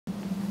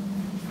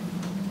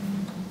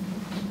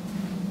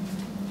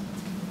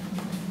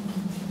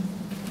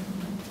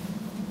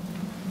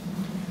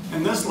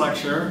In this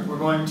lecture, we're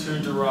going to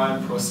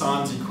derive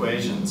Poisson's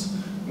equations,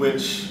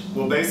 which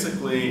will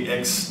basically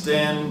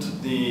extend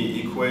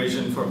the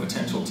equation for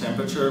potential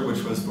temperature,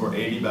 which was for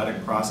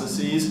adiabatic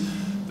processes.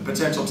 The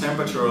potential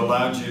temperature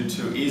allowed you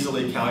to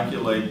easily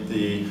calculate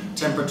the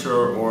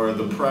temperature or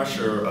the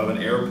pressure of an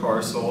air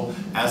parcel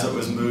as it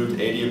was moved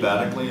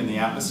adiabatically in the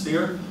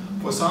atmosphere.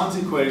 Poisson's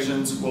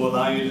equations will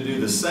allow you to do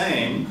the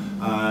same,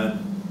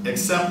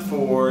 except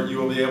for you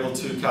will be able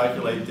to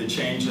calculate the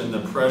change in the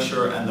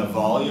pressure and the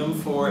volume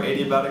for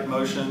adiabatic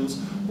motions,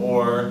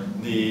 or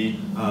the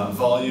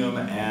volume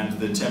and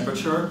the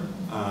temperature.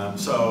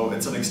 So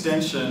it's an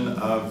extension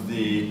of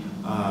the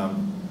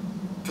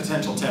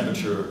potential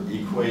temperature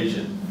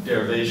equation,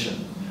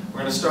 derivation. We're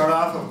going to start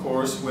off, of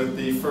course, with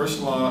the first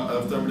law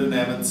of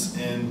thermodynamics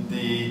in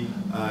the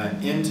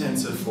the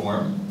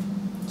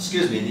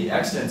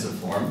extensive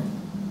form.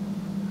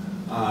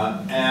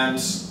 And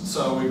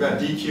so we've got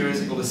dq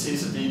is equal to c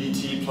sub v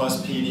dt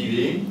plus p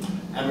dv,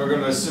 and we're going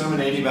to assume an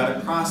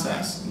adiabatic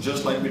process,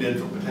 just like we did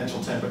for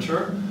potential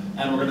temperature,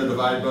 and we're going to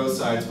divide both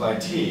sides by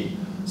t.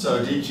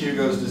 So dq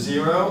goes to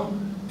 0,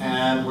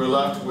 and we're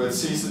left with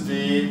c sub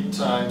v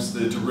times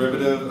the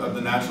derivative of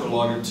the natural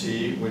log of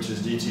t, which is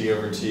dt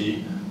over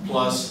t,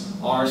 plus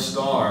r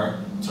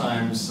star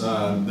times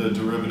the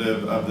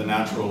derivative of the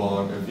natural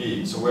log of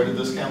v. So where did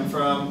this come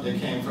from?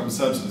 It came from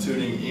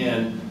substituting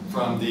in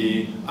from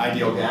the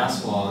ideal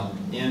gas law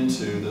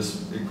into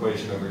this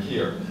equation over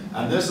here.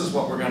 And this is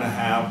what we're going to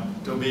have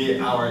to be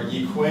our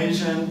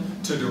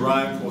equation to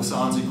derive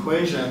Poisson's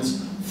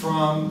equations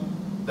from,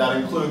 that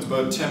includes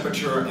both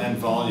temperature and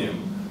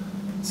volume.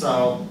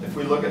 So if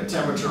we look at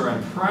temperature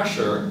and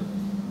pressure,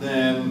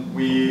 then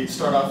we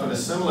start off with a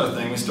similar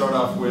thing. We start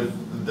off with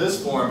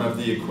this form of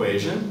the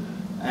equation,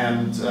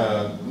 and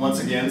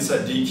once again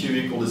set dq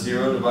equal to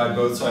 0, divide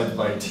both sides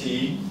by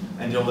t,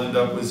 and you'll end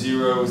up with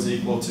 0 is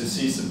equal to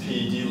c sub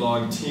p d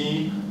log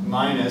t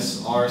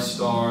minus r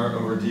star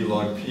over d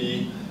log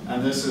p.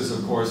 And this is,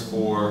 of course,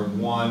 for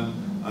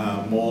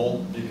 1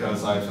 mole,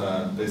 because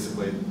I've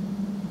basically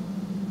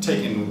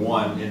taken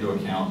 1 into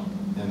account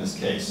in this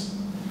case.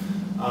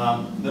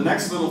 The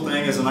next little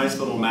thing is a nice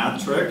little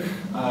math trick,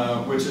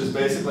 which is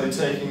basically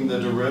taking the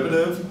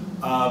derivative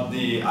of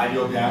the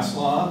ideal gas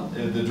law.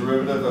 The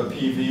derivative of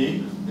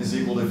PV is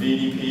equal to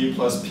VdP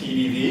plus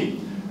PdV.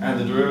 And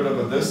the derivative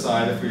of this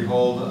side, if we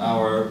hold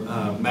our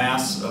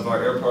mass of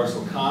our air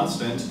parcel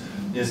constant,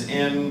 is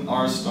n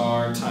r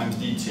star times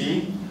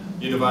dt.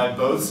 You divide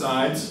both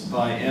sides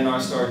by n r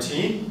star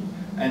t,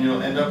 and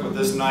you'll end up with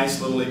this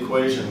nice little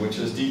equation, which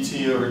is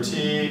dt over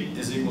t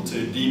is equal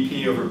to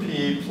dp over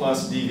p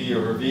plus dv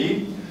over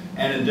v.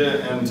 And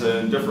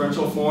in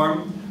differential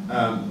form,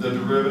 the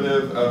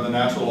derivative of the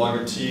natural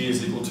log of t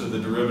is equal to the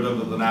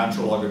derivative of the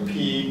natural log of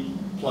p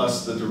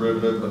plus the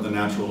derivative of the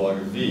natural log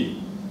of v.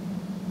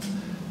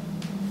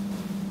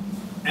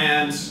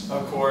 And,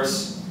 of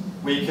course,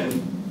 we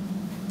can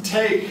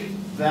take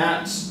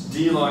that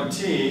d log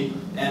t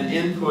and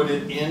input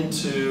it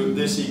into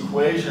this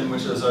equation,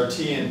 which is our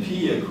t and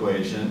p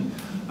equation,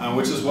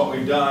 which is what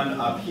we've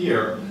done up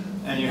here.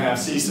 And you have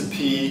c sub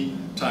p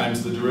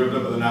times the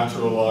derivative of the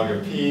natural log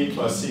of p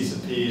plus c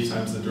sub p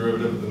times the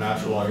derivative of the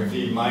natural log of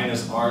v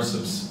minus r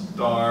sub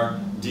star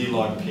d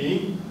log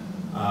p.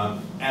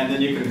 And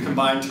then you can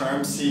combine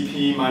terms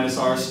cp minus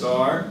r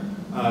star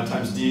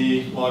times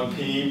d log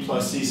p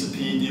plus c sub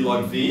p d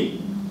log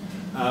v.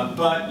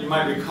 But you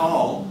might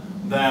recall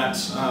that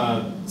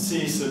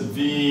c sub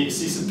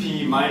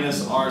p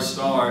minus r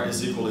star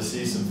is equal to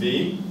c sub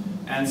v.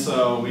 And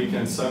so we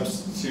can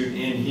substitute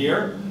in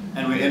here,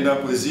 and we end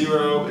up with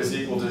 0 is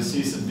equal to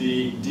c sub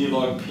v d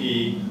log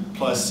p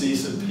plus c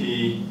sub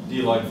p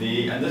d log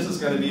v. And this is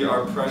going to be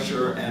our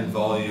pressure and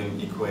volume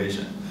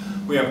equation.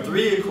 We have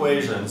 3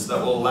 equations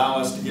that will allow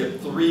us to get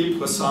 3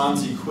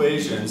 Poisson's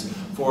equations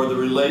for the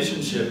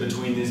relationship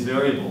between these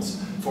variables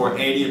for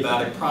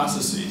adiabatic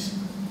processes.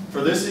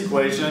 For this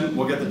equation,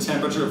 we'll get the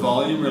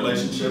temperature-volume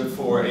relationship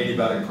for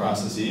adiabatic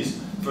processes.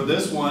 For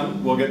this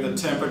one, we'll get the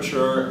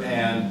temperature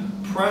and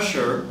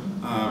pressure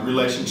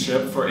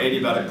relationship for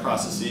adiabatic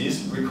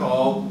processes.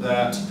 Recall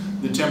that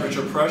the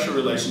temperature-pressure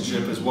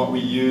relationship is what we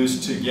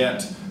use to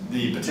get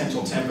the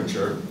potential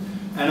temperature.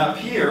 And up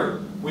here,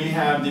 we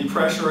have the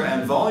pressure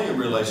and volume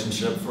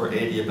relationship for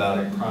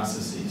adiabatic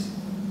processes.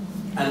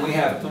 And we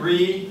have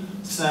 3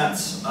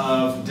 sets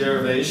of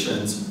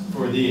derivations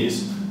for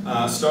these,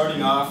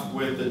 starting off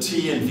with the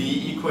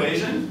Tmv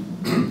equation.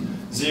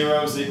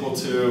 0 is equal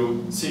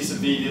to c sub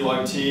v d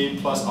log t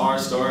plus r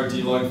star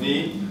d log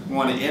v. We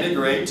want to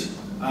integrate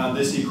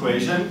this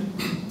equation.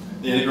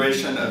 The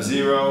integration of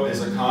 0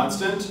 is a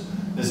constant,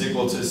 is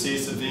equal to c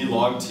sub v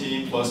log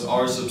t plus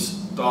r sub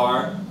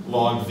star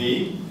log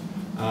v.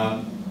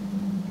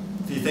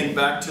 If you think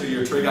back to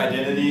your trig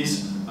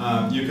identities,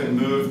 you can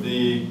move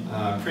the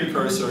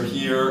precursor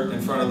here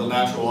in front of the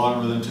natural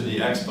logarithm to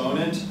the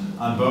exponent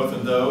on both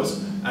of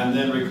those, and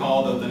then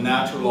recall that the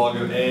natural log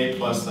of a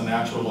plus the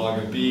natural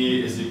log of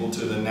b is equal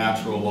to the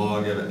natural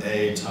log of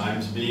a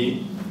times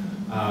b.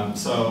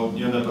 So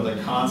you end up with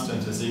a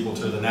constant is equal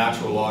to the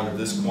natural log of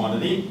this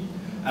quantity.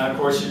 And of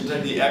course, you can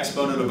take the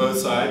exponent of both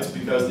sides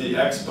because the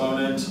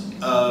exponent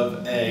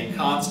of a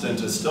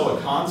constant is still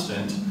a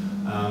constant,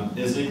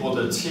 is equal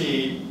to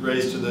t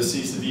raised to the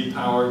c sub e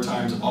power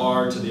times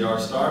r to the r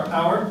star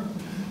power.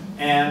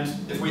 And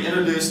if we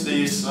introduce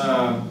these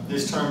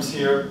terms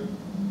here,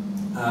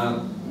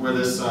 where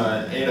this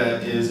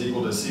eta is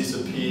equal to c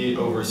sub p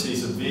over c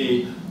sub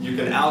v, you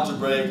can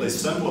algebraically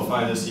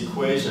simplify this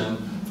equation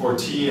for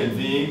t and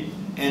v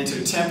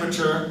into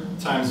temperature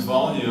times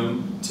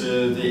volume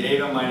to the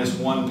eta minus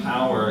 1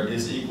 power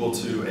is equal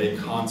to a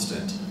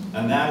constant.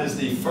 And that is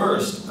the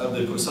first of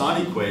the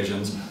Poisson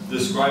equations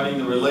describing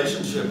the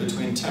relationship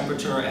between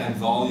temperature and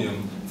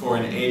volume for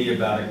an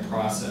adiabatic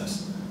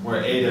process,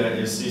 where eta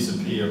is c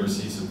sub p over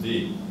c sub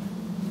v.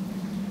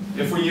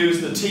 If we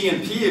use the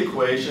Tmv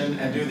equation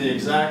and do the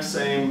exact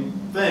same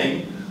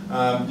thing,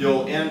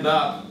 you'll end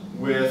up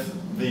with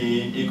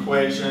the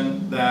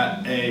equation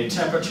that a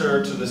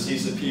temperature to the c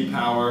sub p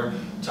power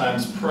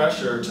times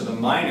pressure to the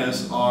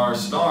minus r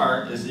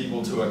star is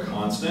equal to a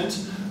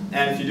constant.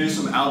 And if you do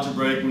some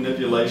algebraic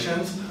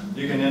manipulations,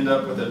 you can end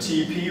up with a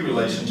TP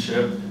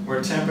relationship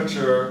where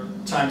temperature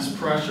times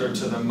pressure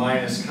to the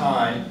minus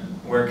chi,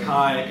 where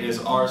chi is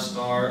r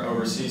star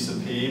over c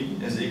sub p,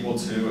 is equal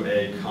to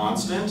a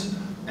constant.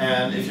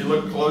 And if you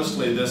look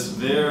closely, this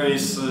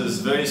is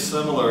very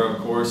similar, of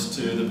course,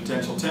 to the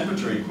potential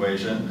temperature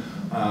equation,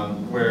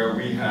 where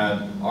we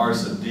had r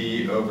sub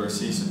d over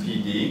c sub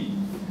pd.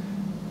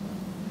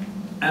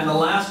 And the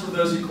last of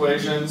those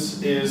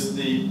equations is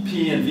the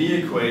P and V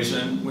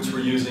equation, which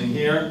we're using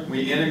here.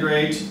 We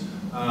integrate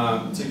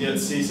to get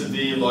c sub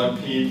v log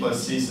p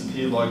plus c sub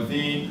p log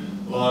v,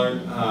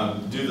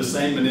 do the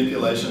same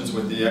manipulations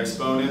with the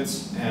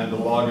exponents, and the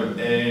log of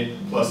a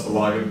plus the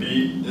log of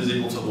b is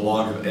equal to the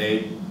log of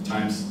a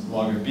times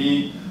log of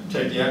b.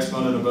 Take the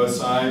exponent of both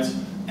sides,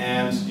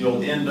 and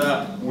you'll end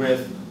up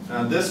with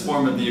this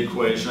form of the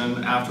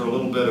equation after a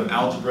little bit of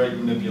algebraic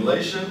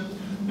manipulation.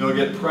 You'll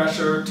get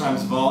pressure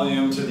times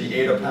volume to the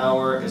eta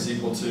power is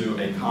equal to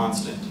a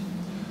constant.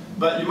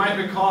 But you might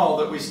recall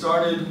that we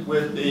started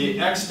with the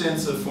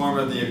extensive form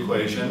of the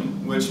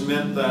equation, which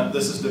meant that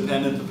this is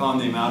dependent upon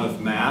the amount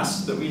of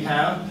mass that we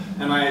have,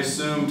 and I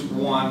assumed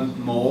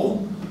 1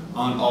 mole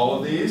on all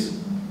of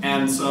these.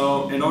 And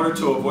so in order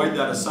to avoid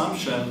that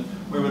assumption,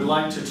 we would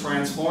like to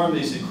transform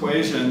these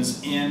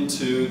equations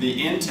into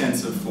the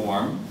intensive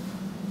form.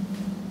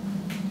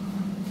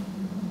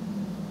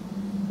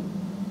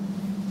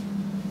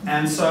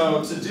 And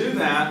so to do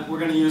that, we're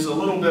going to use a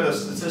little bit of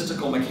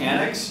statistical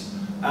mechanics.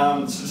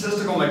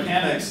 Statistical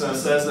mechanics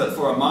says that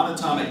for a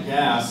monatomic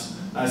gas,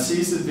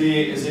 C sub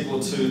B is equal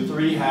to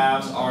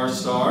 3/2 R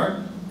star,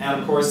 and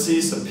of course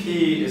C sub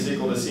P is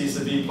equal to C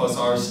sub B plus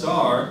R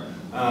star.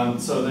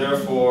 So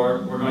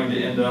therefore, we're going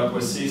to end up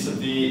with C sub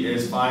V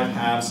is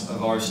 5/2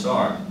 of R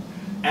star.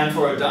 And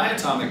for a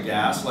diatomic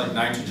gas, like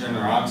nitrogen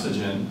or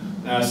oxygen,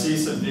 C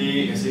sub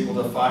V is equal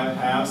to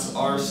 5/2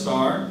 R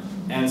star,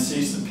 and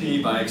C sub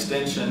P, by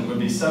extension, would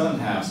be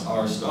 7/2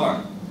 R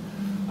star.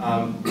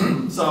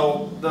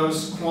 So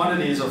those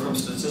quantities are from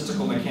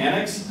statistical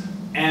mechanics,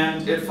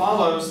 and it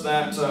follows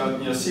that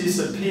C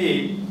sub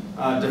P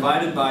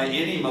divided by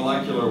any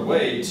molecular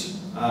weight,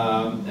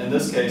 in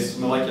this case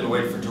molecular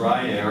weight for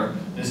dry air,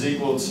 is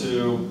equal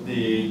to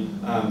the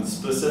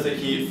specific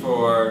heat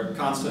for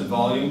constant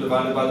volume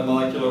divided by the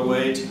molecular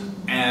weight,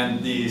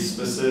 and the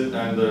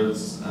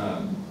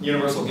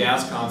universal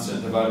gas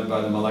constant divided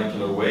by the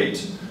molecular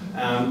weight.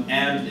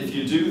 And if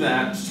you do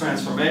that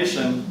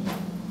transformation,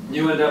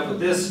 you end up with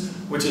this,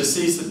 which is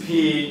C sub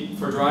P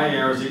for dry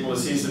air is equal to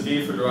C sub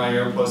V for dry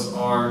air plus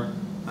R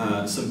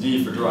sub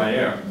D for dry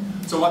air.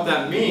 So what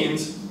that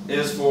means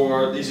is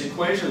for these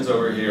equations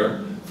over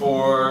here,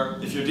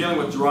 if you're dealing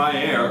with dry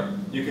air,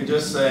 you can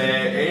just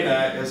say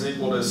eta is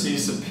equal to C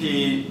sub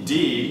P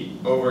D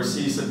over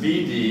C sub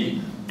V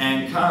D,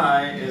 and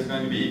chi is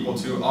going to be equal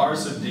to R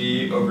sub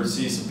D over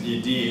C sub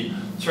P D,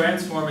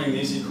 transforming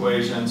these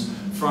equations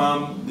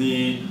from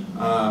the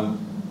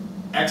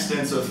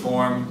extensive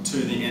form to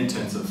the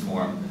intensive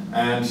form.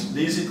 And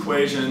these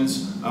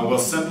equations will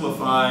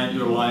simplify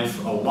your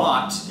life a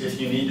lot if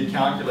you need to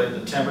calculate the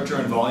temperature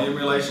and volume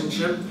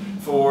relationship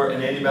for an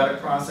adiabatic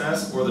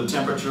process, or the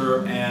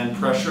temperature and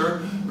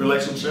pressure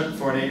relationship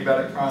for an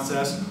adiabatic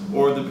process,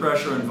 or the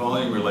pressure and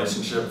volume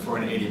relationship for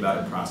an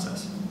adiabatic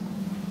process.